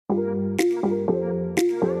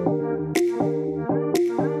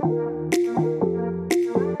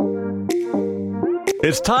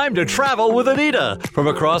It's time to travel with Anita. From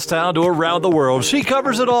across town to around the world, she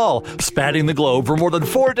covers it all. Spanning the globe for more than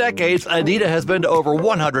 4 decades, Anita has been to over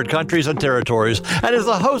 100 countries and territories and is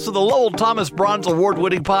the host of the Lowell Thomas Bronze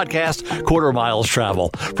Award-winning podcast, Quarter Miles Travel.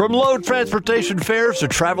 From low transportation fares to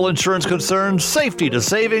travel insurance concerns, safety to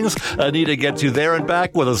savings, Anita gets you there and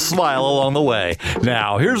back with a smile along the way.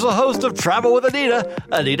 Now, here's the host of Travel with Anita,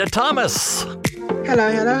 Anita Thomas. Hello,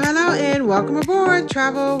 and welcome aboard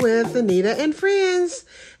Travel with Anita and Friends.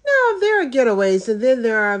 Now, there are getaways, and then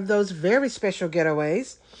there are those very special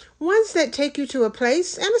getaways, ones that take you to a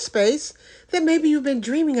place and a space that maybe you've been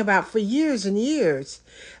dreaming about for years and years,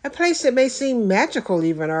 a place that may seem magical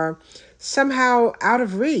even, or somehow out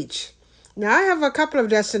of reach. Now, I have a couple of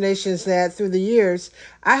destinations that through the years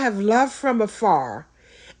I have loved from afar,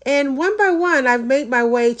 and one by one I've made my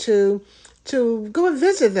way to go and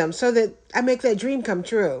visit them so that I make that dream come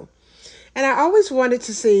true. And I always wanted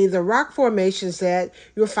to see the rock formations that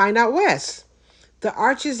you'll find out west. The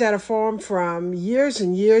arches that are formed from years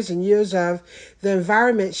and years and years of the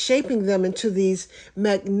environment shaping them into these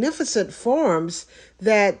magnificent forms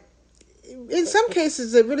that in some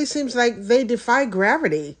cases it really seems like they defy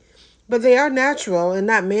gravity, but they are natural and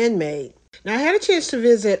not man-made. Now, I had a chance to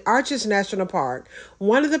visit Arches National Park,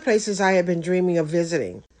 one of the places I had been dreaming of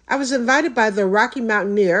visiting. I was invited by the Rocky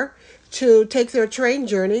Mountaineer to take their train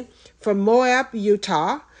journey from Moab,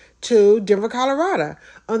 Utah to Denver, Colorado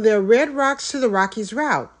on their Red Rocks to the Rockies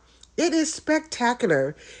route. It is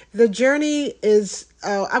spectacular. The journey is,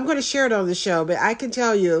 I'm going to share it on the show, but I can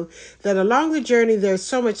tell you that along the journey, there's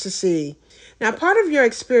so much to see. Now, part of your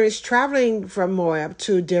experience traveling from Moab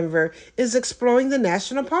to Denver is exploring the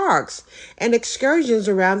national parks and excursions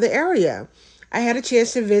around the area. I had a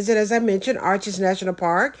chance to visit, as I mentioned, Arches National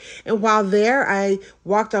Park, and while there, I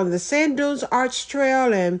walked on the Sand Dunes Arch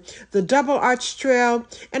Trail and the Double Arch Trail,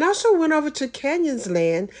 and also went over to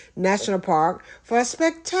Canyonsland National Park for a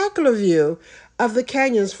spectacular view of the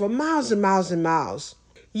canyons for miles and miles and miles.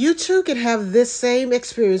 You too can have this same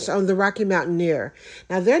experience on the Rocky Mountaineer.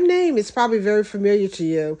 Now, their name is probably very familiar to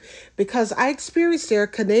you because I experienced their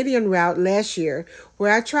Canadian route last year,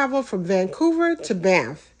 where I traveled from Vancouver to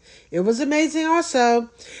Banff. It was amazing also,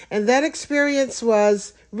 and that experience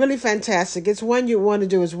was really fantastic. It's one you want to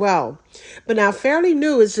do as well. But now fairly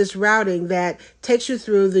new is this routing that takes you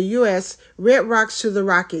through the U.S. Red Rocks to the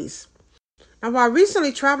Rockies. Now, while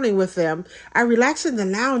recently traveling with them, I relaxed in the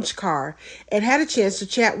lounge car and had a chance to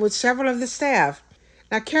chat with several of the staff.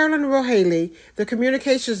 Now, Carolyn Rohaley, the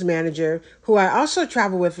communications manager, who I also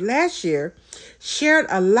traveled with last year, shared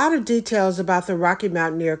a lot of details about the Rocky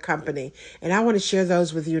Mountaineer Company, and I want to share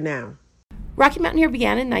those with you now. Rocky Mountaineer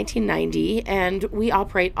began in 1990, and we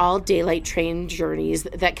operate all daylight train journeys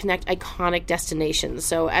that connect iconic destinations.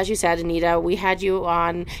 So as you said, Anita, we had you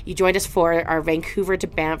on, you joined us for our Vancouver to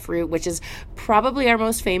Banff route, which is probably our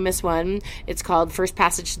most famous one. It's called First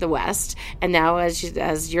Passage to the West. And now,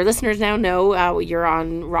 as your listeners now know, you're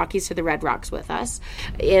on Rockies to the Red Rocks with us.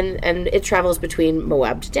 And it travels between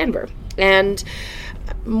Moab to Denver. And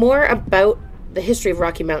more about the history of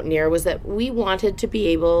Rocky Mountaineer was that we wanted to be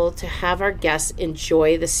able to have our guests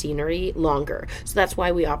enjoy the scenery longer. So that's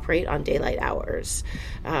why we operate on daylight hours.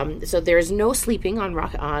 So there's no sleeping on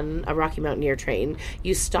a Rocky Mountaineer train.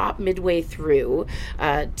 You stop midway through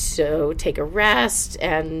to take a rest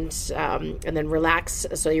and then relax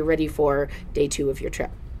so you're ready for day 2 of your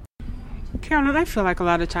trip. Carolyn, I feel like a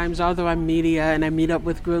lot of times, although I'm media and I meet up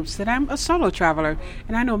with groups, that I'm a solo traveler.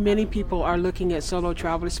 And I know many people are looking at solo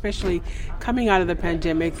travel, especially coming out of the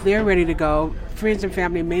pandemic. They're ready to go. Friends and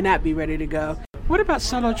family may not be ready to go. What about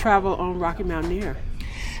solo travel on Rocky Mountaineer?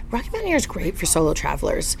 Rocky Mountaineer is great for solo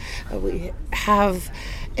travelers. We have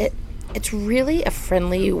it. It's really a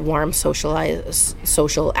friendly, warm, social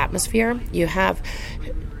atmosphere.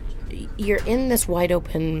 You're in this wide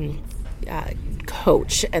open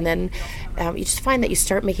coach, and then you just find that you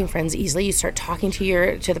start making friends easily. You start talking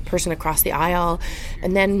to the person across the aisle,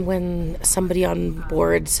 and then when somebody on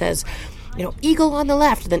board says, eagle on the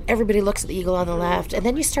left, then everybody looks at the eagle on the left, and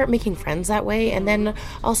then you start making friends that way. And then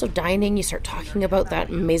also dining, you start talking about that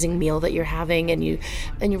amazing meal that you're having, and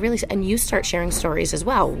you start sharing stories as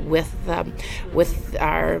well with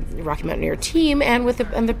our Rocky Mountaineer team and with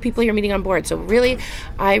the people you're meeting on board. So really,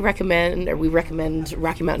 we recommend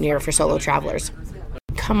Rocky Mountaineer for solo travelers.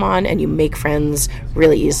 Come on, and you make friends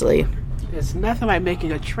really easily. There's nothing like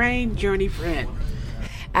making a train journey friend.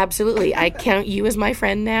 Absolutely. I count you as my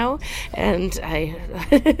friend now, and I...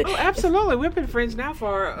 Oh, absolutely. We've been friends now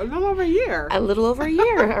for a little over a year. A little over a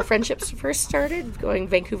year. Our friendships first started going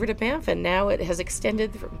Vancouver to Banff, and now it has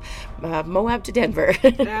extended from Moab to Denver.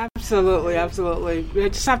 Absolutely, absolutely. We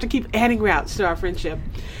just have to keep adding routes to our friendship.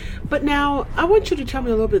 But now, I want you to tell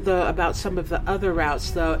me a little bit, though, about some of the other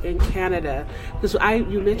routes, though, in Canada. Because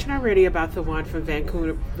you mentioned already about the one from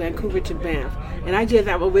Vancouver to Banff. And I did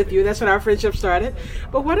that one with you. That's when our friendship started.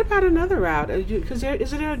 But what about another route? Is there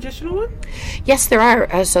an additional one? Yes, there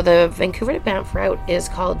are. So the Vancouver to Banff route is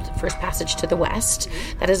called First Passage to the West.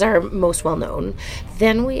 That is our most well-known.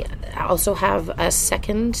 Then we also have a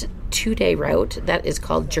second 2-day route that is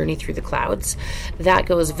called Journey Through the Clouds. That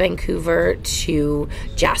goes Vancouver to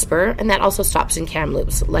Jasper, and that also stops in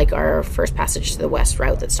Kamloops, like our First Passage to the West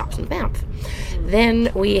route that stops in Banff. Then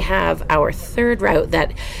we have our third route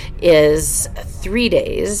that is 3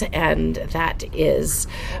 days, and that is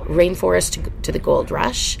Rainforest to the Gold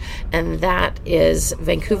Rush, and that is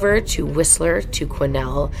Vancouver to Whistler to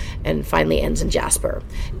Quesnel, and finally ends in Jasper.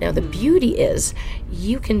 Now the beauty is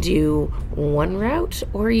you can do one route,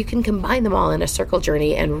 or you can combine them all in a circle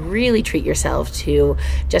journey and really treat yourself to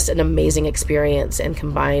just an amazing experience and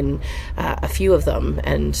combine a few of them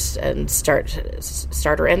and start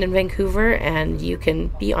or end in Vancouver, and you can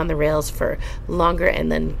be on the rails for longer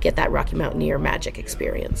and then get that Rocky Mountaineer magic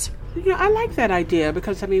experience. Yeah, I like that idea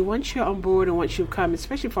because, I mean, once you're on board and once you've come,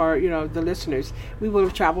 especially for, the listeners, we will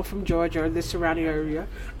have traveled from Georgia or the surrounding area,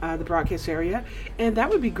 the broadcast area, and that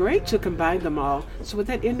would be great to combine them all. So would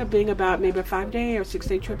that end up being about maybe a 5-day or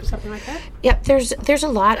 6-day trip or something like that? Yeah, there's a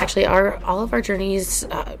lot. Actually, all of our journeys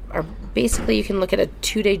are basically, you can look at a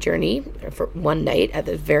 2-day journey for one night at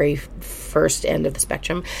the very first end of the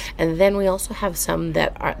spectrum, and then we also have some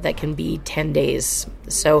that can be 10 days.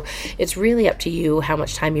 So it's really up to you how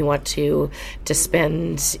much time you want to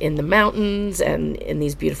spend in the mountains and in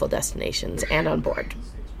these beautiful destinations and on board.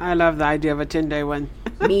 I love the idea of a 10-day one.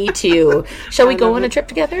 Me too. Shall we go on a trip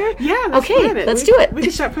together? Yeah, let's plan it. Let's do it. We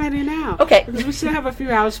can start planning now. Okay. Because we still have a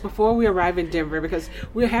few hours before we arrive in Denver, because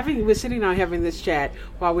we're sitting down having this chat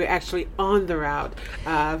while we're actually on the route.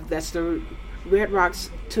 That's the Red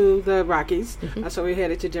Rocks to the Rockies. So we're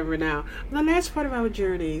headed to Denver now. The last part of our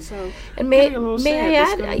journey. So, and may I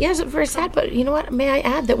add? Yes, very sad, but you know what? May I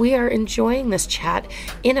add that we are enjoying this chat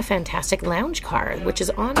in a fantastic lounge car, which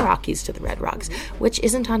is on Rockies to the Red Rocks, which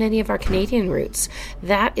isn't on any of our Canadian routes.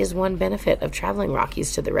 That is one benefit of traveling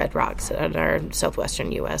Rockies to the Red Rocks on our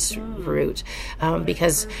southwestern U.S. route,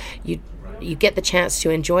 because you get the chance to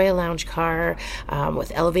enjoy a lounge car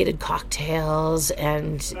with elevated cocktails,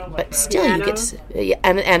 but still you get to,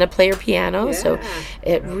 and a player piano. Yeah. So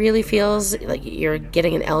it really feels like you're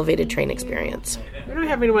getting an elevated train experience. We don't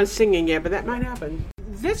have anyone singing yet, but that might happen.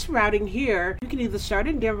 This routing here, you can either start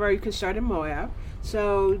in Denver or you can start in Moab.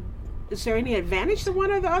 So is there any advantage to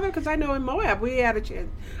one or the other? Because I know in Moab we had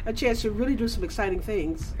a chance to really do some exciting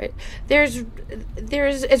things. Right.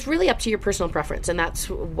 It's really up to your personal preference, and that's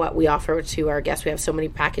what we offer to our guests. We have so many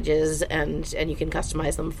packages, and you can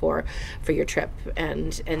customize them for your trip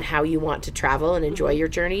and how you want to travel and enjoy your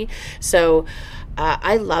journey. So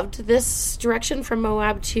I loved this direction from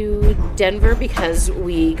Moab to Denver because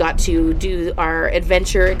we got to do our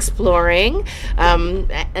adventure exploring.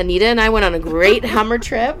 Anita and I went on a great Hummer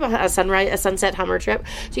trip, a sunset Hummer trip.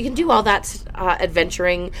 So you can do all that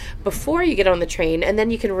adventuring before you get on the train, and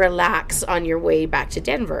then you can relax on your way back to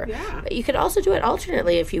Denver. Yeah. But you could also do it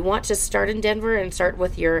alternately if you want to start in Denver and start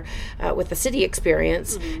with your with the city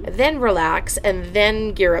experience, then relax, and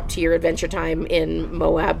then gear up to your adventure time in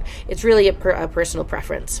Moab. It's really a personal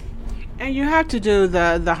preference. And you have to do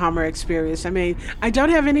the Hummer experience. I mean, I don't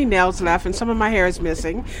have any nails left, and some of my hair is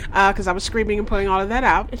missing because I was screaming and pulling all of that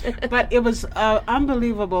out. But it was an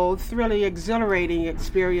unbelievable, thrilling, exhilarating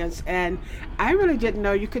experience, and I really didn't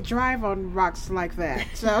know you could drive on rocks like that.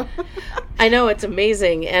 So I know, it's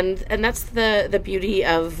amazing, and that's the beauty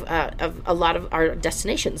of a lot of our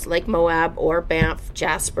destinations, like Moab or Banff,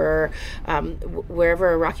 Jasper,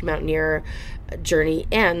 wherever a Rocky Mountaineer journey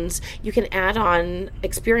ends, you can add on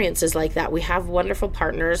experiences like that. We have wonderful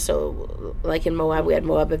partners. So like in Moab, we had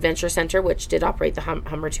Moab Adventure Center, which did operate the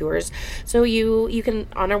Hummer tours. So you can,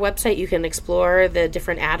 on our website, you can explore the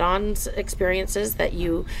different add-ons experiences that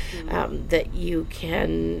you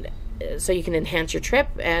can, so you can enhance your trip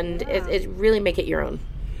and it really make it your own.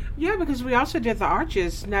 Yeah, because we also did the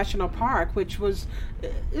Arches National Park, which was,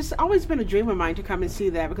 it's always been a dream of mine to come and see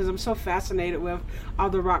that because I'm so fascinated with all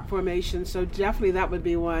the rock formations. So definitely that would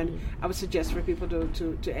be one I would suggest for people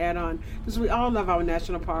to add on, because we all love our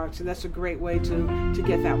national parks, and that's a great way to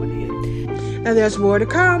get that one in. And there's more to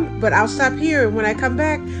come, but I'll stop here. When I come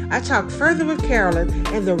back, I talk further with Carolyn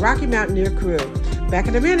and the Rocky Mountaineer crew. Back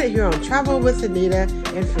in a minute here on Travel with Anita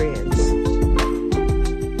and Friends.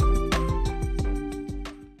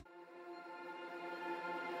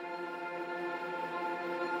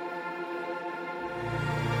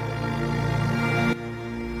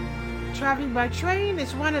 Traveling by train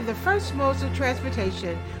is one of the first modes of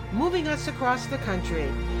transportation moving us across the country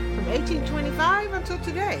from 1825 until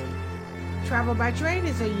today. Travel by train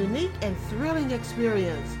is a unique and thrilling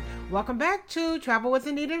experience. Welcome back to Travel with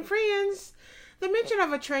Anita and Friends. The mention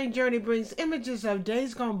of a train journey brings images of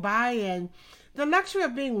days gone by and the luxury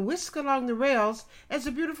of being whisked along the rails as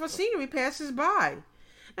the beautiful scenery passes by.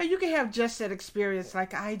 Now you can have just that experience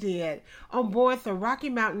like I did on board the Rocky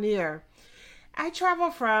Mountaineer. I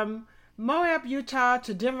traveled from Moab, Utah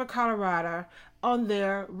to Denver, Colorado on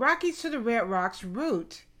their Rockies to the Red Rocks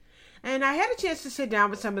route. And I had a chance to sit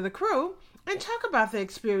down with some of the crew and talk about the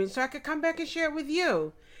experience so I could come back and share it with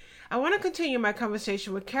you. I want to continue my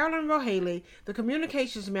conversation with Carolyn Rohaley, the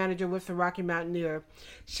communications manager with the Rocky Mountaineer.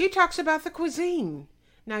 She talks about the cuisine.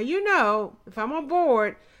 Now, you know, if I'm on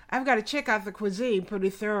board, I've got to check out the cuisine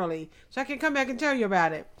pretty thoroughly so I can come back and tell you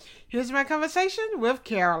about it. Here's my conversation with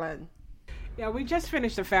Carolyn. Yeah, we just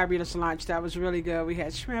finished a fabulous lunch. That was really good. We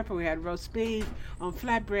had shrimp and we had roast beef on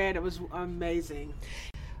flatbread. It was amazing.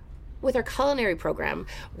 With our culinary program,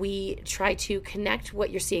 we try to connect what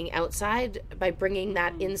you're seeing outside by bringing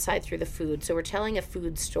that inside through the food. So we're telling a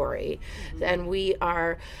food story, and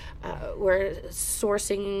we're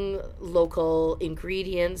sourcing local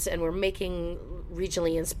ingredients, and we're making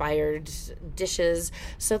regionally inspired dishes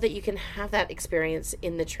so that you can have that experience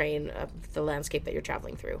in the train of the landscape that you're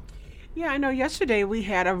traveling through. Yeah, I know yesterday we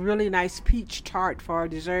had a really nice peach tart for our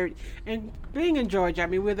dessert. And being in Georgia, I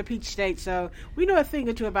mean, we're the peach state, so we know a thing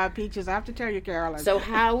or two about peaches. I have to tell you, Carolyn. So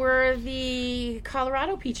how were the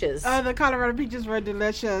Colorado peaches? The Colorado peaches were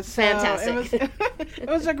delicious. Fantastic. It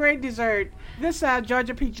was a great dessert. This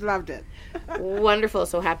Georgia peach loved it. Wonderful.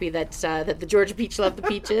 So happy that the Georgia peach loved the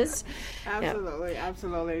peaches. Absolutely,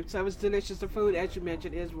 absolutely. So it was delicious. The food, as you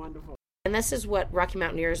mentioned, is wonderful. And this is what Rocky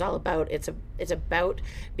Mountaineer is all about. It's about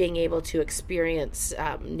being able to experience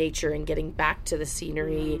nature and getting back to the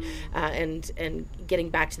scenery and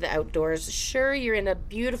getting back to the outdoors. Sure, you're in a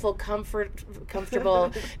beautiful,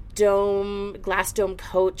 comfortable glass dome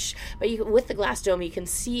coach, but with the glass dome, you can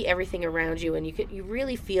see everything around you, and you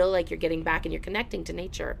really feel like you're getting back and you're connecting to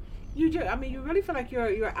nature. You do. I mean, you really feel like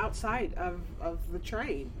you're outside of the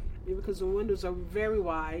train, because the windows are very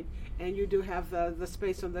wide. And you do have the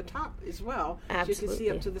space on the top as well. Absolutely. So you can see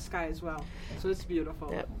up to the sky as well. So it's beautiful.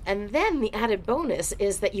 Yep. And then the added bonus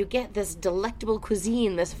is that you get this delectable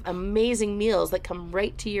cuisine, this amazing meals that come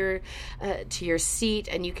right to your seat,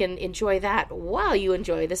 and you can enjoy that while you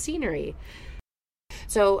enjoy the scenery.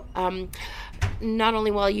 So not only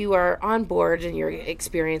while you are on board and you're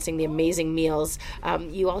experiencing the amazing meals,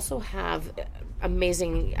 you also have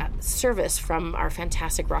amazing service from our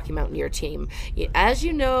fantastic Rocky Mountaineer team. As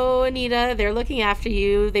you know, Anita, they're looking after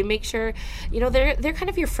you. They make sure, they're kind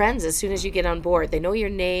of your friends as soon as you get on board. They know your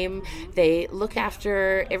name. They look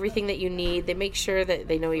after everything that you need. They make sure that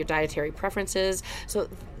they know your dietary preferences, so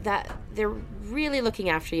that they're really looking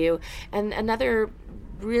after you. And another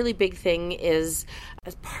really big thing is,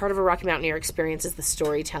 as part of a Rocky Mountaineer experience, is the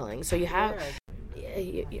storytelling. So you have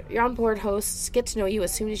your onboard hosts get to know you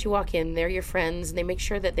as soon as you walk in. They're your friends, and they make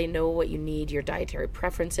sure that they know what you need, your dietary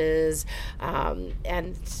preferences,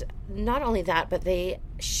 and not only that, but they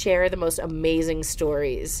share the most amazing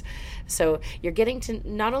stories. So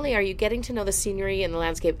not only are you getting to know the scenery and the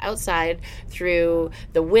landscape outside through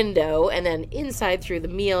the window and then inside through the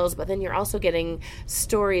meals, but then you're also getting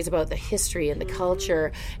stories about the history and the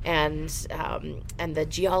culture and the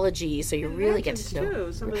geology. So you really get to know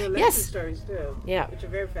too. Some of the legend stories too. Yeah, which are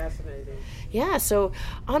very fascinating. Yeah, so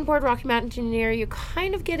on board Rocky Mountaineer, you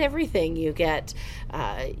kind of get everything. You get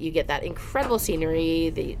that incredible scenery,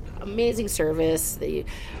 the amazing service, the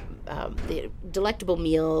delectable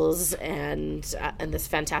meals, and this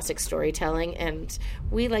fantastic storytelling. And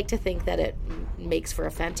we like to think that it makes for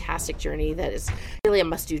a fantastic journey that is really a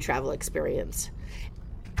must-do travel experience.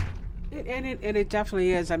 And it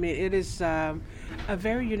definitely is. I mean, it is. a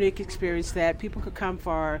very unique experience that people could come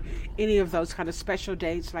for any of those kind of special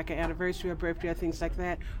dates, like an anniversary or birthday or things like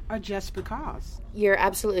that, or just because. You're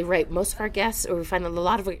absolutely right. Most of our guests, or we find that a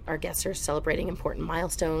lot of our guests are celebrating important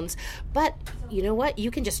milestones. But you know what?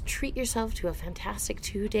 You can just treat yourself to a fantastic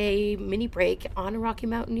 2-day mini break on a Rocky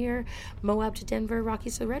Mountaineer, Moab to Denver,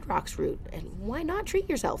 Rockies to Red Rocks route. And why not treat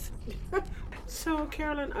yourself? So,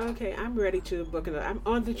 Carolyn, okay, I'm ready to book another. I'm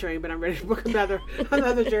on the train, but I'm ready to book another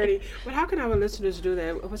journey. But how can our listeners do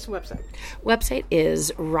that? What's the website? Website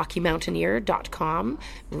is rockymountaineer.com.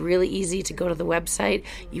 Really easy to go to the website.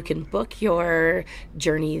 You can book your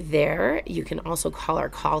journey there. You can also call our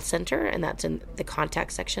call center, and that's in the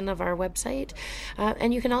contact section of our website.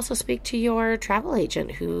 And you can also speak to your travel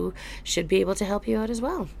agent, who should be able to help you out as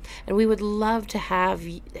well. And we would love to have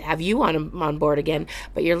you on board again.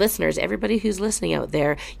 But your listeners, everybody who's listening out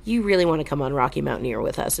there, you really want to come on Rocky Mountaineer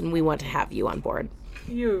with us, and we want to have you on board.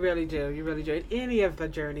 You really do. You really do. Any of the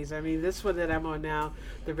journeys. I mean, this one that I'm on now,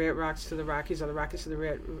 the Red Rocks to the Rockies, or the Rockies to the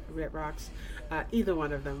Red Rocks, either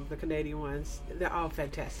one of them, the Canadian ones, they're all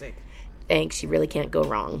fantastic. Thanks. You really can't go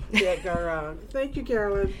wrong. Can't go wrong. Thank you,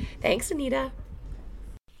 Carolyn. Thanks, Anita.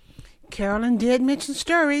 Carolyn did mention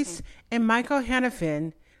stories, and Michael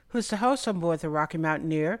Hannafin, who's the host on board the Rocky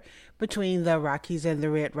Mountaineer between the Rockies and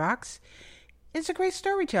the Red Rocks, is a great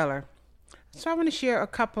storyteller. So I want to share a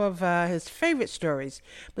couple of his favorite stories.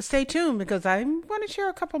 But stay tuned, because I want to share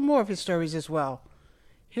a couple more of his stories as well.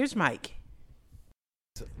 Here's Mike.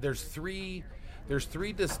 There's three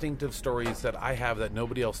distinctive stories that I have that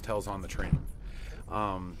nobody else tells on the train.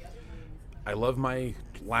 I love my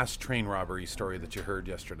last train robbery story that you heard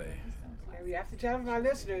yesterday. You have to tell my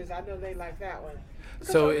listeners. I know they like that one.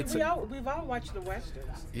 So we've all watched the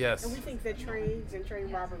westerns. Yes. And we think that trains and train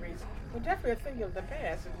robberies were definitely a thing of the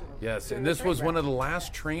past. Yes, and this was one of the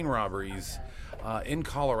last train robberies in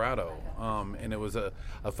Colorado. And it was a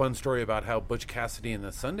fun story about how Butch Cassidy and the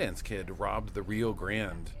Sundance Kid robbed the Rio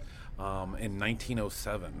Grande in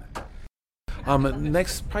 1907.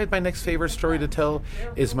 Probably my next favorite story to tell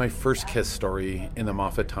is my first kiss story in the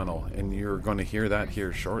Moffat Tunnel, and you're going to hear that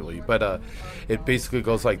here shortly. But it basically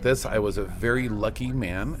goes like this. I was a very lucky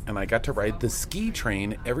man, and I got to ride the ski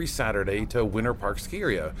train every Saturday to Winter Park ski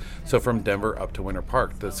area. So from Denver up to Winter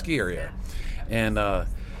Park, the ski area. And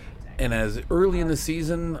as early in the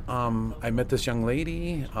season, I met this young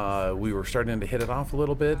lady. We were starting to hit it off a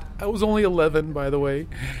little bit. I was only 11, by the way.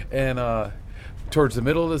 And towards the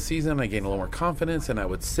middle of the season, I gained a little more confidence, and I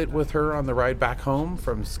would sit with her on the ride back home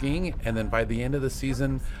from skiing. And then by the end of the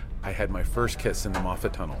season, I had my first kiss in the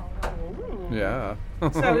Moffat Tunnel. Ooh. Yeah.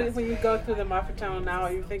 So when you go through the Moffat Tunnel now,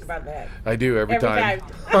 you think about that? I do every time.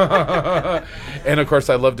 And of course,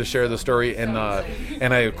 I love to share the story, and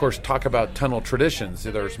I of course talk about tunnel traditions.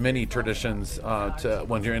 There's many traditions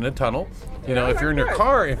when you're in a tunnel. You know, if you're in your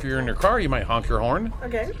car, you might honk your horn.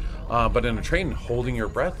 Okay. But in a train, holding your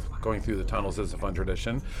breath going through the tunnels is a fun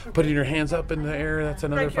tradition. Okay. Putting your hands up in the air, that's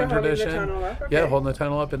another fun tradition. The tunnel up. Okay. Yeah, holding the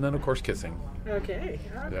tunnel up, and then of course kissing. Okay,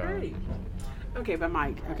 great. Okay, but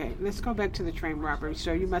Mike, let's go back to the train robbery.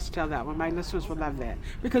 So you must tell that one. My listeners will love that.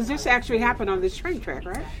 Because this actually happened on this train track,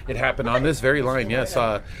 right? It happened on this very line, yes.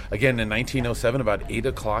 Again, in 1907, about 8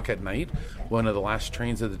 o'clock at night, one of the last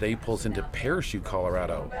trains of the day pulls into Parachute,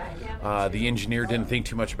 Colorado. The engineer didn't think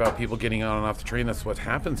too much about people getting on and off the train. That's what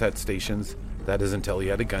happens at stations. That is until he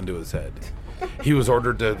had a gun to his head. He was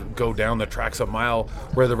ordered to go down the tracks a mile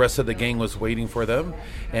where the rest of the gang was waiting for them.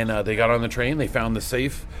 And they got on the train. They found the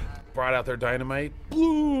safe, brought out their dynamite,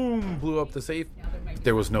 boom, blew up the safe.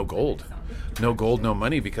 There was no gold. No gold, no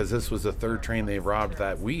money, because this was the third train they robbed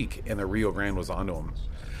that week, and the Rio Grande was onto them.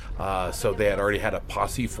 So they had already had a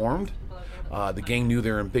posse formed. The gang knew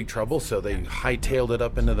they were in big trouble, so they hightailed it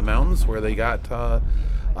up into the mountains where they got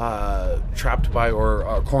trapped by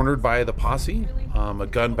or cornered by the posse. A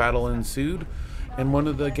gun battle ensued, and one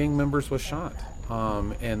of the gang members was shot.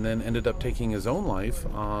 And then ended up taking his own life.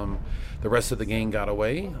 The rest of the gang got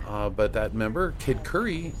away, but that member, Kid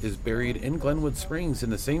Curry, is buried in Glenwood Springs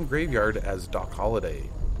in the same graveyard as Doc Holliday.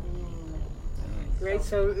 Great.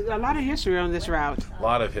 So a lot of history on this route. A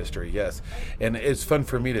lot of history, yes. And it's fun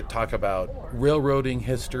for me to talk about railroading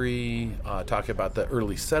history, talk about the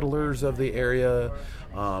early settlers of the area.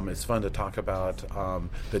 It's fun to talk about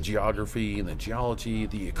the geography and the geology,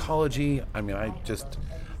 the ecology. I mean,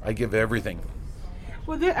 I give everything.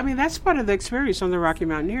 Well, that's part of the experience on the Rocky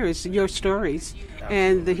Mountaineer is your stories. Absolutely.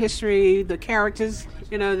 And the history, the characters,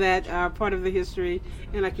 that are part of the history.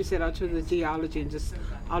 And like you said, also the geology and just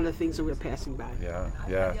all the things that we're passing by.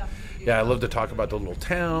 Yeah. I love to talk about the little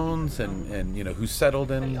towns and who settled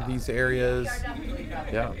in these areas.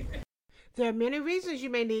 Yeah. There are many reasons you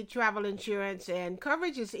may need travel insurance, and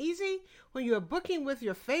coverage is easy when you are booking with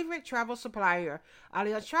your favorite travel supplier.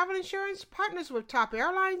 Allianz Travel Insurance partners with top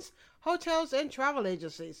airlines, hotels, and travel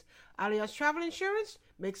agencies. Allianz Travel Insurance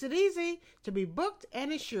makes it easy to be booked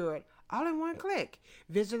and insured, all in one click.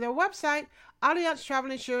 Visit their website,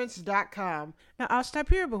 AllianzTravelInsurance.com. Now, I'll stop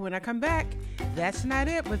here, but when I come back, that's not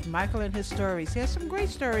it with Michael and his stories. He has some great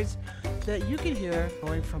stories that you can hear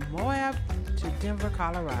going from Moab to Denver,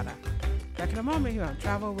 Colorado. Back in a moment here on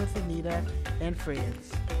Travel with Anita and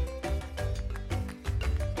Friends.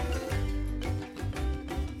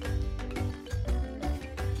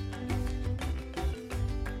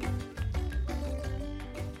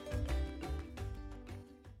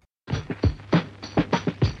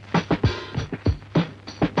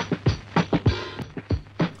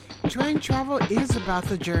 Train travel is about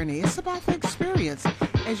the journey. It's about the experience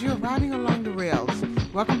as you're riding along the rails.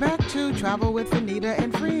 Welcome back to Travel with Anita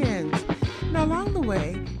and Friends. Now, along the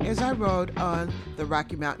way, as I rode on the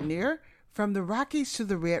Rocky Mountaineer from the Rockies to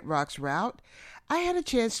the Red Rocks route, I had a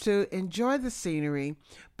chance to enjoy the scenery,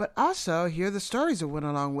 but also hear the stories that went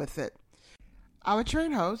along with it. Our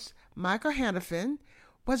train host, Michael Hannafin,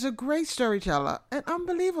 was a great storyteller, an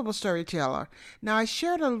unbelievable storyteller. Now, I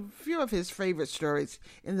shared a few of his favorite stories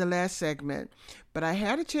in the last segment, but I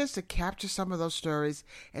had a chance to capture some of those stories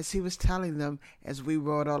as he was telling them as we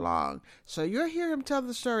rode along. So you'll hear him tell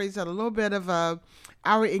the stories and a little bit of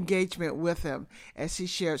our engagement with him as he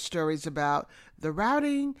shared stories about the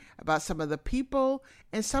routing, about some of the people,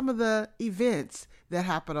 and some of the events that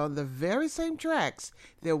happened on the very same tracks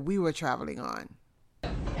that we were traveling on.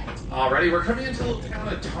 Alrighty, we're coming into the little town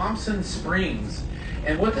of Thompson Springs,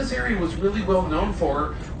 and what this area was really well known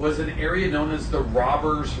for was an area known as the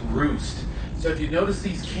Robber's Roost. So if you notice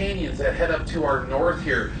these canyons that head up to our north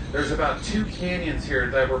here, there's about 2 canyons here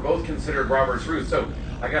that were both considered Robber's Roost. So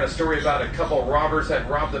I got a story about a couple robbers that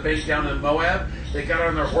robbed the bank down in Moab. They got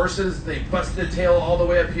on their horses, they busted tail all the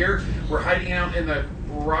way up here, were hiding out in the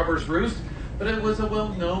Robber's Roost, but it was a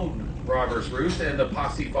well-known Robber's Roost, and the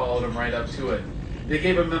posse followed them right up to it. They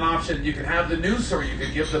gave him an option. You can have the noose or you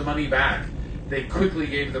could give the money back. They quickly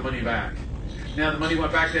gave the money back. Now the money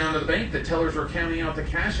went back down to the bank. The tellers were counting out the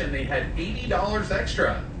cash and they had $80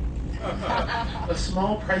 extra. A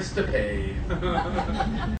small price to pay.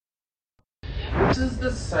 This is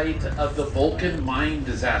the site of the Vulcan mine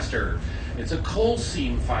disaster. It's a coal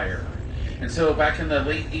seam fire. And so back in the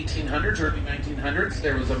late 1800s, early 1900s,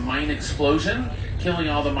 there was a mine explosion killing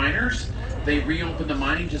all the miners. They reopened the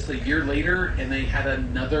mine just a year later, and they had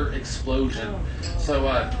another explosion.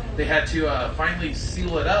 So they had to finally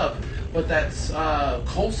seal it up. But that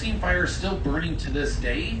coal seam fire is still burning to this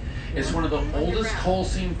day. It's one of the oldest coal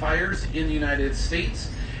seam fires in the United States.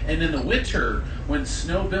 And in the winter, when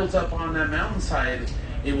snow builds up on that mountainside,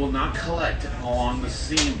 it will not collect along the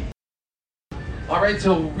seam. All right,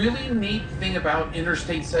 so really neat thing about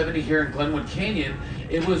Interstate 70 here in Glenwood Canyon,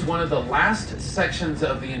 it was one of the last sections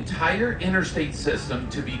of the entire interstate system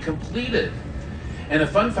to be completed. And a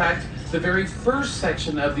fun fact, the very first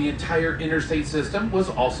section of the entire interstate system was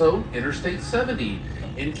also Interstate 70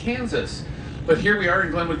 in Kansas. But here we are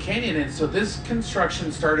in Glenwood Canyon, and so this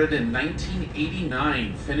construction started in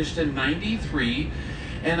 1989, finished in 93.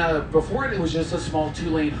 And before it was just a small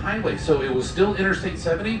 2-lane highway. So it was still Interstate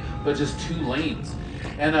 70, but just 2 lanes.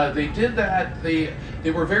 And they did that. They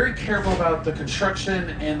were very careful about the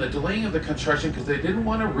construction and the delaying of the construction because they didn't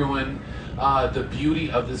want to ruin the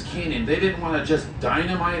beauty of this canyon. They didn't want to just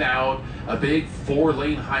dynamite out a big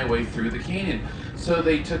 4-lane highway through the canyon. So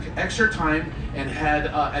they took extra time and had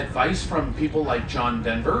advice from people like John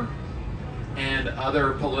Denver and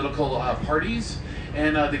other political parties.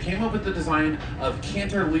 And they came up with the design of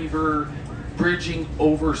cantilever bridging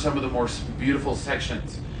over some of the more beautiful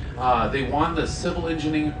sections. They won the Civil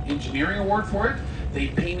Engineering Award for it. They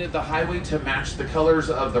painted the highway to match the colors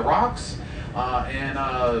of the rocks.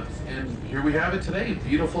 And here we have it today,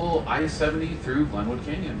 beautiful I-70 through Glenwood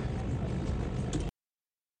Canyon.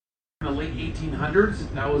 In the late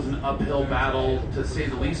 1800s, that was an uphill battle, to say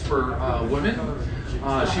the least, for women.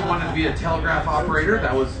 She wanted to be a telegraph operator.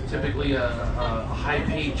 That was typically a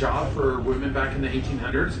high-paid job for women back in the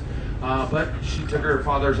 1800s. But she took her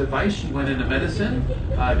father's advice. She went into medicine,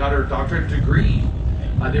 got her doctorate degree.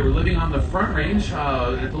 They were living on the Front Range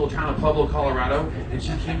at the little town of Pueblo, Colorado, and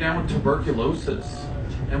she came down with tuberculosis.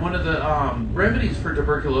 And one of the remedies for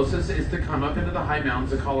tuberculosis is to come up into the high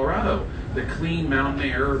mountains of Colorado. The clean mountain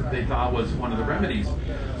air, they thought, was one of the remedies.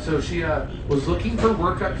 So she was looking for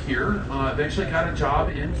work up here, eventually got a job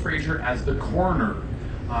in Fraser as the coroner.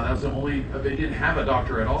 That was the only, they didn't have a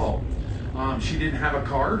doctor at all. She didn't have a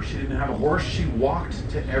car. She didn't have a horse. She walked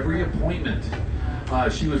to every appointment.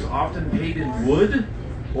 She was often paid in wood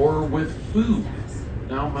or with food,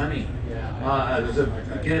 no money. It was,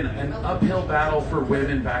 again, an uphill battle for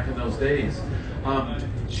women back in those days.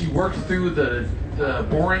 She worked through the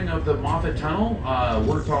boring of the Moffat Tunnel,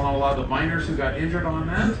 worked on a lot of the miners who got injured on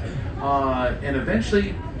that, and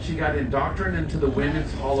eventually she got indoctrinated into the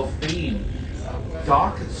Women's Hall of Fame.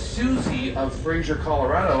 Doc Susie of Fraser,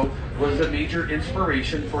 Colorado, was a major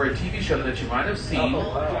inspiration for a TV show that you might have seen.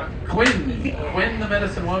 Quinn the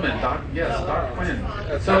Medicine Woman. Doc Quinn.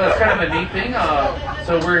 So that's kind of a neat thing.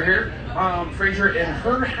 So we're here. Fraser, and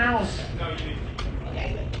her house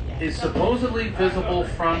is supposedly visible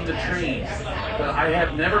from the train, but I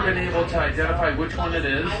have never been able to identify which one it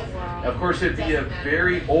is. Of course, it'd be a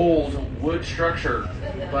very old wood structure,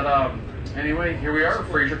 but anyway, here we are,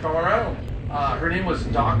 Fraser, Colorado. Her name was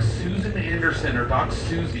Doc Susan Anderson, or Doc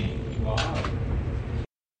Susie.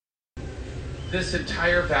 This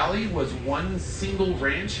entire valley was one single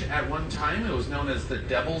ranch at one time. It was known as the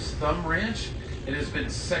Devil's Thumb Ranch. It has been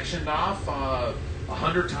sectioned off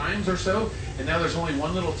 100 times or so, and now there's only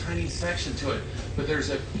one little tiny section to it. But there's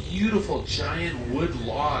a beautiful giant wood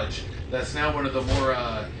lodge that's now one of the more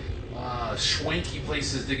schwanky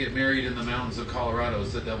places to get married in the mountains of Colorado,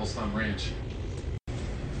 is the Devil's Thumb Ranch.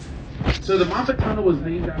 So the Moffat Tunnel was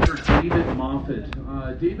named after David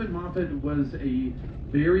Moffat. David Moffat was a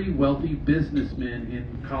very wealthy businessman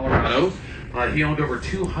in Colorado. He owned over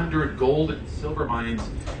 200 gold and silver mines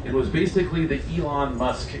and was basically the Elon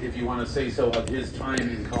Musk, if you want to say so, of his time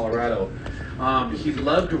in Colorado. He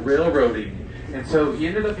loved railroading, and so he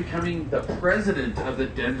ended up becoming the president of the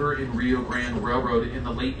Denver and Rio Grande Railroad in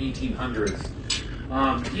the late 1800s.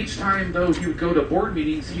 Each time, though, he would go to board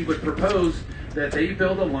meetings, he would propose that they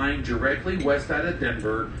build a line directly west out of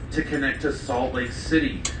Denver to connect to Salt Lake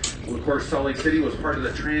City. Well, of course, Salt Lake City was part of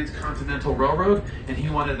the Transcontinental Railroad, and he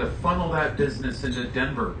wanted to funnel that business into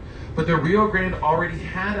Denver. But the Rio Grande already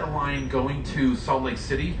had a line going to Salt Lake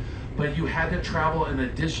City, but you had to travel an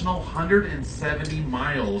additional 170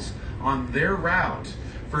 miles on their route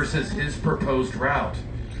versus his proposed route.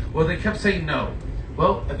 Well, they kept saying no.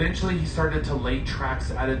 Well, eventually he started to lay tracks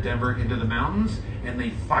out of Denver into the mountains, and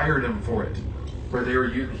they fired him for it, where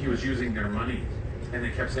he was using their money. And they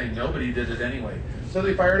kept saying no, but he did it anyway. So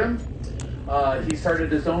they fired him. He started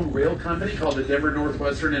his own rail company called the Denver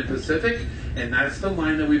Northwestern and Pacific, and that's the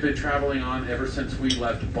line that we've been traveling on ever since we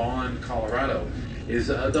left Bond, Colorado, is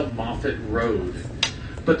the Moffat Road.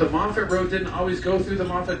 But the Moffat Road didn't always go through the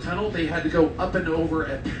Moffat Tunnel. They had to go up and over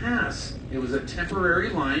a pass. It was a temporary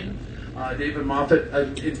line. David Moffat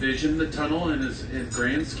envisioned the tunnel in his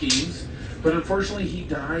grand schemes, but unfortunately he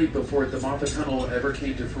died before the Moffat Tunnel ever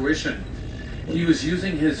came to fruition. He was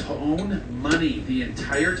using his own money the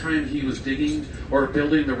entire time he was digging or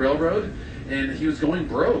building the railroad, and he was going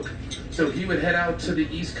broke. So he would head out to the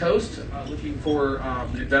East Coast looking for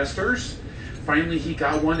investors. Finally, he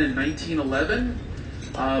got one in 1911,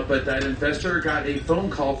 but that investor got a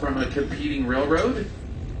phone call from a competing railroad,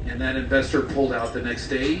 and that investor pulled out the next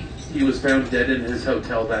day. He was found dead in his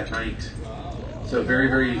hotel that night. So very,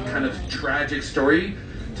 very kind of tragic story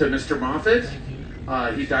to Mr. Moffat.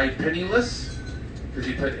 He died penniless because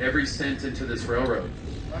he put every cent into this railroad.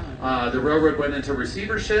 The railroad went into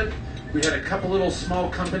receivership. We had a couple little small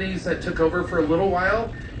companies that took over for a little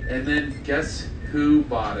while, and then guess who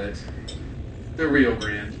bought it? The Rio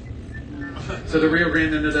Grande. So the Rio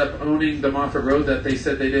Grande ended up owning the Moffat Road that they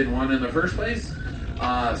said they didn't want in the first place.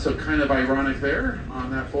 So kind of ironic there on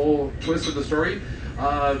that full twist of the story.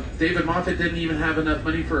 David Moffat didn't even have enough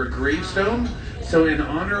money for a gravestone, so in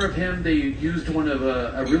honor of him, they used one of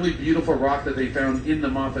a really beautiful rock that they found in the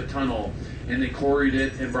Moffat Tunnel, and they quarried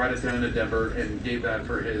it and brought it down to Denver and gave that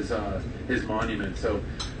for his monument. So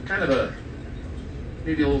kind of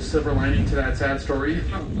maybe a little silver lining to that sad story.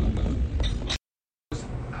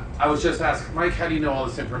 I was just asked, Mike, how do you know all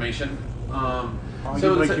this information?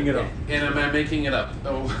 So making it up. And am I making it up?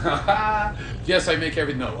 Oh, yes, I make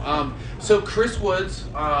everything. No. So Chris Woods,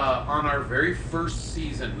 on our very first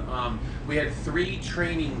season, we had 3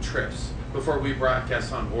 training trips before we brought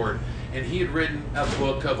guests on board, and he had written a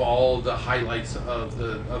book of all the highlights of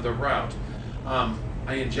the route.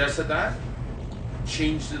 I ingested that,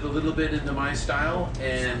 changed it a little bit into my style,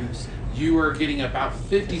 and you are getting about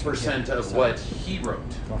 50% of what he wrote.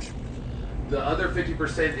 Gosh. The other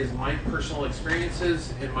 50% is my personal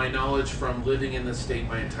experiences and my knowledge from living in the state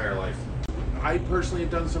my entire life. I personally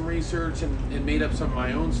have done some research and made up some of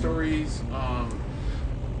my own stories.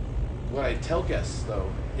 What I tell guests,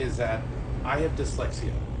 though, is that I have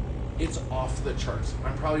dyslexia. It's off the charts.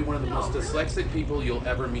 I'm probably one of the most dyslexic people you'll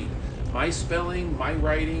ever meet. My spelling, my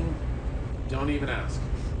writing, don't even ask.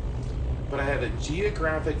 But I had a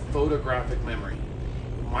geographic, photographic memory.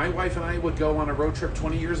 My wife and I would go on a road trip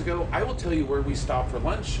 20 years ago. I will tell you where we stopped for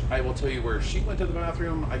lunch. I will tell you where she went to the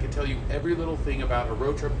bathroom. I can tell you every little thing about a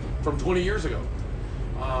road trip from 20 years ago.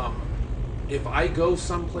 If I go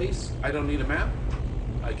someplace, I don't need a map.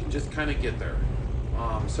 I can just kind of get there.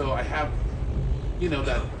 So I have,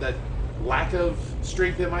 that lack of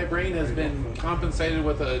strength in my brain has been compensated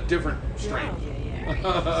with a different strength.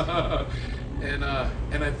 And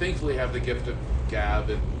I thankfully have the gift of gab,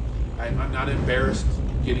 and I'm not embarrassed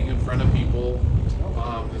getting in front of people.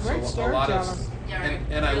 There's a lot of,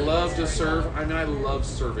 and I love to serve. I mean, I love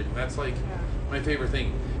serving. That's like my favorite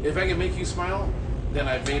thing. If I can make you smile, then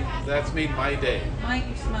that's made my day. Mike,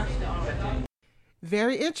 you smashed it already.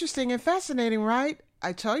 Very interesting and fascinating, right?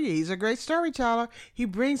 I tell you, he's a great storyteller. He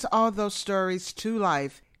brings all those stories to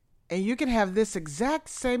life. And you can have this exact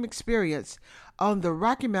same experience on the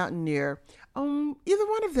Rocky Mountaineer on either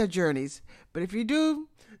one of their journeys. But if you do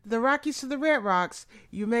the Rockies to the Red Rocks,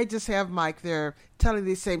 you may just have Mike there telling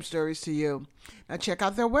these same stories to you. Now check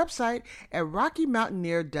out their website at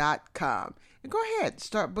rockymountaineer.com. And go ahead,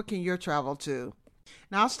 start booking your travel too.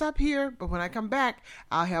 Now I'll stop here, but when I come back,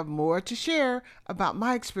 I'll have more to share about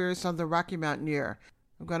my experience on the Rocky Mountaineer.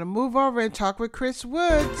 I'm going to move over and talk with Chris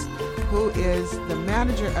Woods, who is the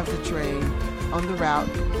manager of the train on the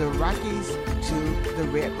route, the Rockies to the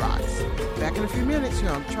Red Rocks. Back in a few minutes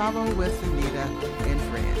here on Travel with Anita and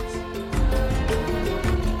Friends.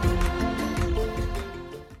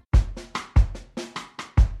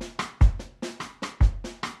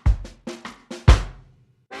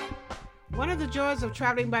 One of the joys of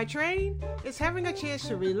traveling by train is having a chance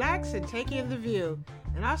to relax and take in the view,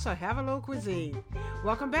 and also have a little cuisine.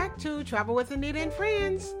 Welcome back to Travel with Anita and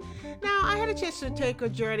Friends. Now, I had a chance to take a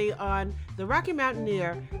journey on the Rocky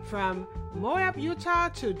Mountaineer from Moab, Utah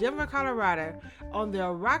to Denver, Colorado on the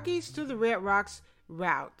Rockies to the Red Rocks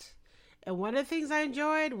route. And one of the things I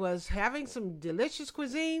enjoyed was having some delicious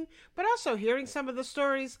cuisine, but also hearing some of the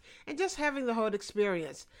stories and just having the whole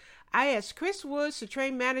experience. I asked Chris Woods, the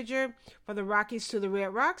train manager for the Rockies to the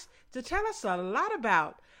Red Rocks, to tell us a lot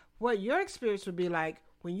about what your experience would be like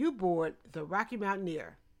when you board the Rocky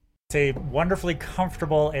Mountaineer. It's a wonderfully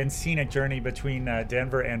comfortable and scenic journey between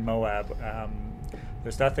Denver and Moab.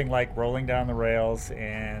 There's nothing like rolling down the rails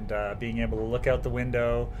and being able to look out the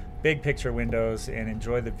window, big picture windows, and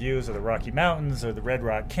enjoy the views of the Rocky Mountains or the Red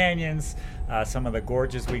Rock Canyons, some of the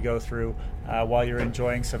gorges we go through, while you're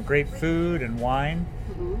enjoying some great food and wine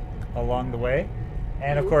along the way.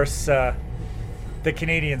 And of course, the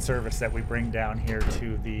Canadian service that we bring down here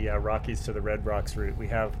to the Rockies to the Red Rocks route. We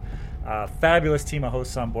have a fabulous team of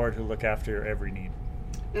hosts on board who look after your every need.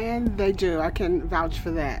 And they do. I can vouch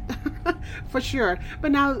for that. For sure.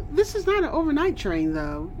 But now, this is not an overnight train,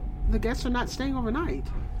 though. The guests are not staying overnight.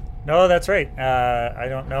 No, that's right. I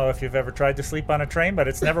don't know if you've ever tried to sleep on a train, but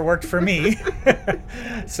it's never worked for me.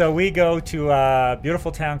 So we go to a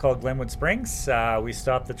beautiful town called Glenwood Springs. We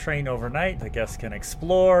stop the train overnight. The guests can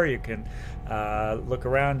explore. You can look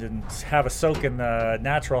around and have a soak in the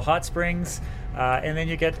natural hot springs. And then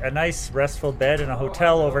you get a nice restful bed in a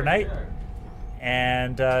hotel overnight.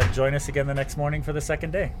 And join us again the next morning for the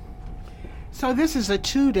second day. So this is a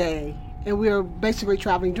 2-day, and we're basically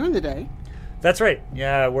traveling during the day. That's right.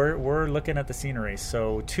 Yeah, we're looking at the scenery.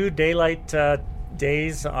 So 2 daylight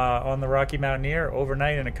days on the Rocky Mountaineer,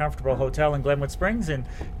 overnight in a comfortable hotel in Glenwood Springs, and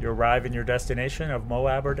you arrive in your destination of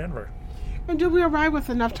Moab or Denver. And do we arrive with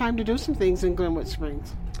enough time to do some things in Glenwood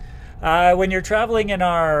Springs? When you're traveling in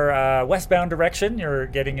our westbound direction, you're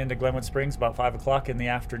getting into Glenwood Springs about 5 o'clock in the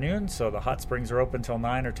afternoon. So the hot springs are open till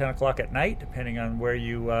 9 or 10 o'clock at night, depending on where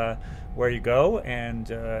you go.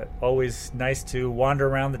 And always nice to wander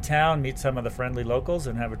around the town, meet some of the friendly locals,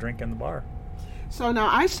 and have a drink in the bar. So now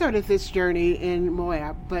I started this journey in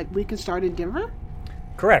Moab, but we can start in Denver?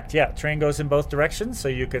 Correct, yeah. Train goes in both directions, so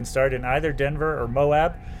you can start in either Denver or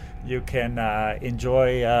Moab. You can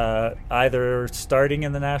enjoy either starting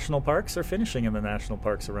in the national parks or finishing in the national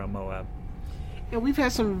parks around Moab. And we've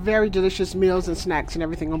had some very delicious meals and snacks and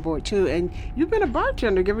everything on board, too. And you've been a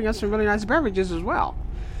bartender giving us some really nice beverages as well.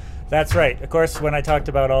 That's right. Of course, when I talked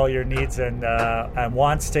about all your needs and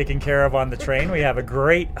wants taken care of on the train, we have a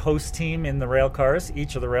great host team in the rail cars.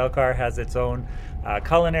 Each of the rail car has its own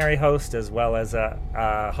culinary host, as well as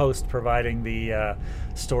a host providing the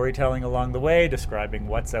storytelling along the way, describing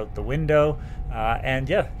what's out the window. And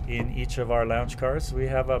yeah, in each of our lounge cars, we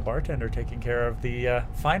have a bartender taking care of the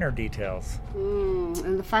finer details.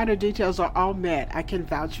 And the finer details are all met. I can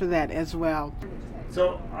vouch for that as well.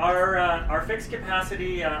 So our fixed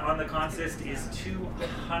capacity on the consist is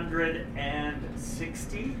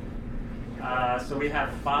 260. So we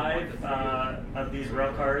have 5 of these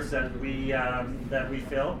rail cars that we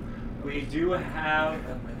fill. We do have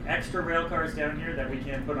extra rail cars down here that we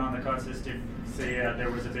can put on the consist if, say, there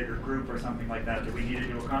was a bigger group or something like that we needed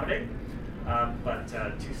to accommodate. But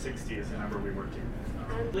 260 is the number we work to.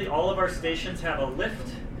 All of our stations have a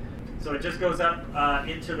lift, so it just goes up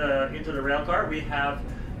into the rail car. We have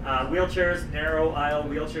wheelchairs, narrow aisle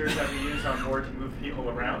wheelchairs that we use on board to move people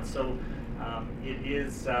around. So it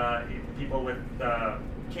is people with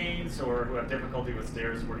canes or who have difficulty with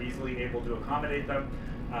stairs, we're easily able to accommodate them.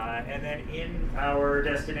 And then in our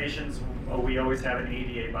destinations, we always have an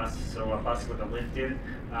ADA bus, so a bus with a lift in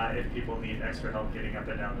if people need extra help getting up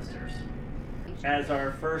and down the stairs. As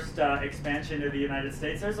our first expansion to the United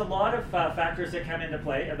States, there's a lot of factors that come into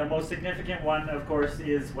play. The most significant one, of course,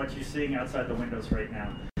 is what you're seeing outside the windows right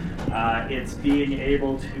now. It's being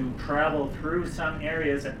able to travel through some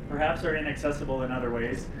areas that perhaps are inaccessible in other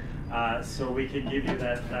ways. So we can give you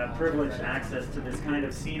that privileged access to this kind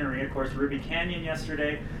of scenery. Of course, Ruby Canyon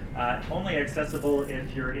yesterday, only accessible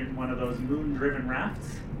if you're in one of those moon-driven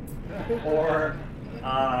rafts or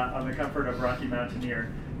on the comfort of Rocky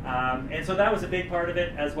Mountaineer. And so that was a big part of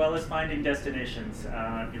it, as well as finding destinations.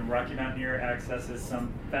 Rocky Mountaineer accesses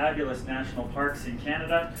some fabulous national parks in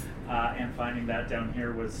Canada, and finding that down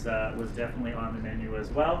here was definitely on the menu as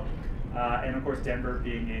well. And of course, Denver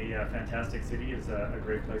being a fantastic city is a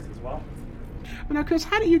great place as well. Now, Chris,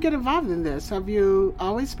 how did you get involved in this? Have you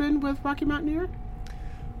always been with Rocky Mountaineer?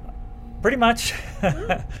 Pretty much.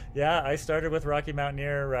 Yeah, I started with Rocky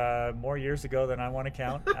Mountaineer more years ago than I want to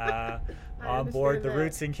count. On board the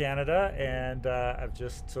routes in Canada, and I've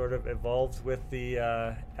just sort of evolved with the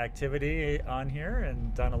activity on here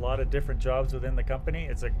and done a lot of different jobs within the company.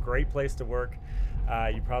 It's a great place to work.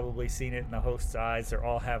 You've probably seen it in the host's eyes. They're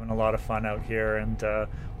all having a lot of fun out here, and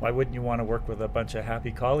why wouldn't you want to work with a bunch of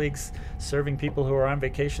happy colleagues serving people who are on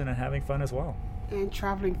vacation and having fun as well? And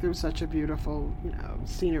traveling through such a beautiful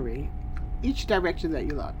scenery, each direction that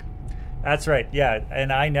you look. That's right, yeah,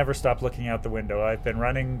 and I never stop looking out the window. I've been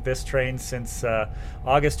running this train since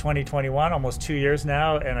August 2021, almost 2 years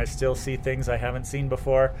now, and I still see things I haven't seen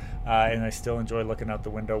before, and I still enjoy looking out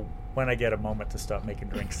the window when I get a moment to stop making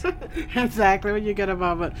drinks. Exactly, when you get a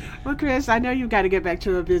moment. Well, Chris, I know you've got to get back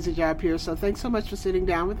to a busy job here, so thanks so much for sitting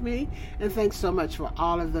down with me, and thanks so much for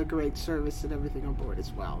all of the great service and everything on board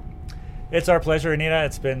as well. It's our pleasure, Anita.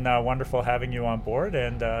 It's been wonderful having you on board,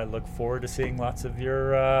 and I look forward to seeing lots of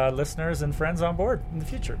your listeners and friends on board in the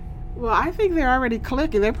future. Well, I think they're already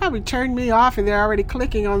clicking. They probably turned me off, and they're already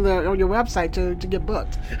clicking on your website to get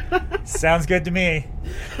booked. Sounds good to me.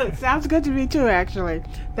 Sounds good to me, too, actually.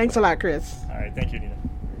 Thanks a lot, Chris. All right. Thank you, Anita.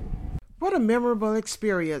 What a memorable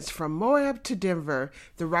experience. From Moab to Denver,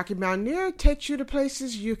 the Rocky Mountaineer takes you to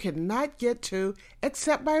places you cannot get to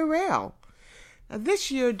except by rail. Now,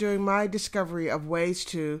 this year, during my discovery of ways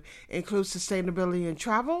to include sustainability in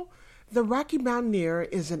travel, the Rocky Mountaineer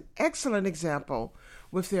is an excellent example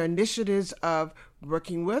with their initiatives of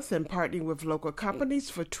working with and partnering with local companies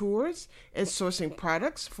for tours and sourcing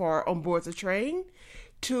products for on board the train,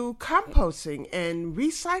 to composting and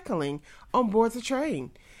recycling on board the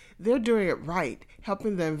train. They're doing it right,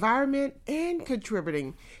 helping the environment and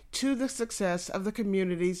contributing to the success of the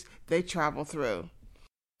communities they travel through.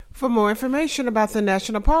 For more information about the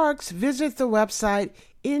national parks, visit the website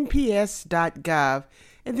nps.gov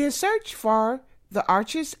and then search for the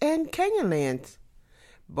Arches and Canyonlands.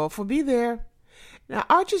 Both will be there. Now,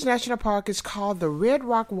 Arches National Park is called the Red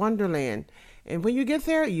Rock Wonderland, and when you get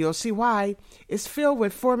there, you'll see why. It's filled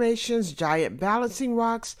with formations, giant balancing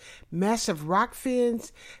rocks, massive rock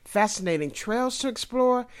fins, fascinating trails to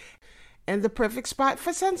explore, and the perfect spot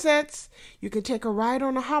for sunsets. You can take a ride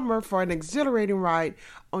on a Hummer for an exhilarating ride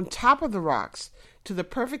on top of the rocks to the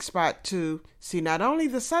perfect spot to see not only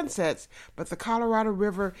the sunsets, but the Colorado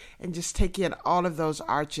River and just take in all of those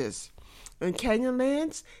arches. And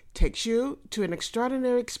Canyonlands takes you to an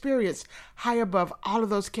extraordinary experience high above all of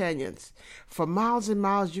those canyons. For miles and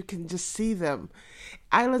miles, you can just see them.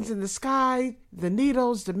 Islands in the sky, the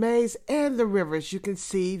needles, the maze, and the rivers, you can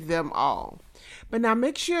see them all. But now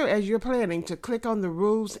make sure as you're planning to click on the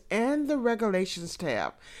Rules and the Regulations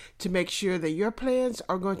tab to make sure that your plans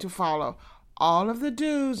are going to follow all of the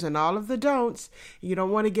do's and all of the don'ts. You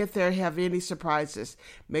don't want to get there and have any surprises.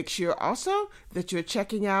 Make sure also that you're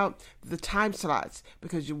checking out the time slots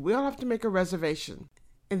because you will have to make a reservation.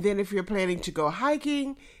 And then if you're planning to go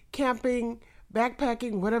hiking, camping,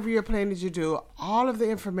 backpacking, whatever you're planning to do, all of the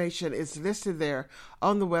information is listed there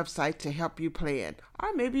on the website to help you plan.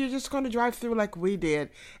 Or maybe you're just going to drive through like we did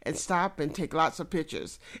and stop and take lots of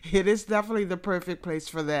pictures. It is definitely the perfect place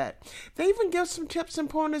for that. They even give some tips and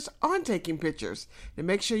pointers on taking pictures to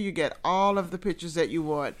make sure you get all of the pictures that you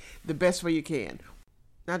want the best way you can.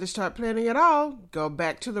 Now to start planning it all, go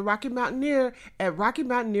back to the Rocky Mountaineer at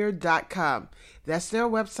rockymountaineer.com. That's their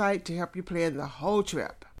website to help you plan the whole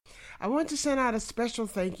trip. I want to send out a special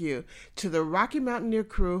thank you to the Rocky Mountaineer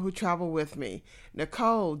crew who travel with me.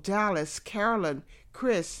 Nicole, Dallas, Carolyn,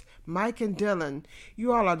 Chris, Mike, and Dylan.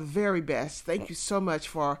 You all are the very best. Thank you so much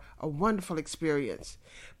for a wonderful experience.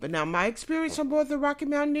 But now my experience on board the Rocky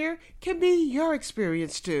Mountaineer can be your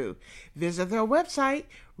experience too. Visit their website,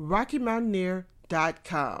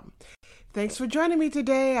 rockymountaineer.com. Thanks for joining me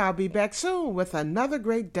today. I'll be back soon with another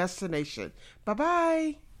great destination.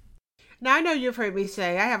 Bye-bye. Now, I know you've heard me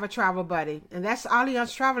say I have a travel buddy, and that's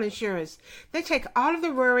Allianz Travel Insurance. They take all of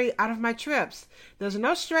the worry out of my trips. There's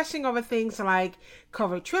no stressing over things like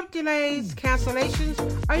covered trip delays, cancellations,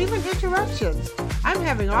 or even interruptions. I'm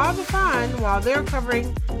having all the fun while they're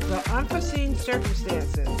covering the unforeseen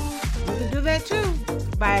circumstances. You can do that too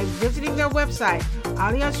by visiting their website,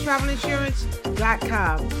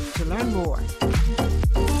 AllianzTravelInsurance.com, to learn more.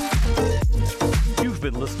 You've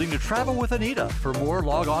been listening to Travel with Anita. For more,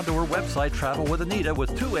 log on to her website,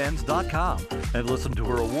 travelwithanita.com, and listen to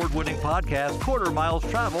her award-winning podcast, Quarter Miles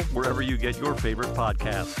Travel, wherever you get your favorite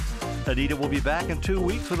podcasts. Anita will be back in 2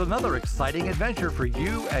 weeks with another exciting adventure for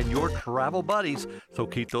you and your travel buddies. So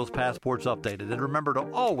keep those passports updated, and remember to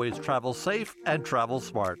always travel safe and travel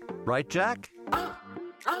smart. Right, Jack?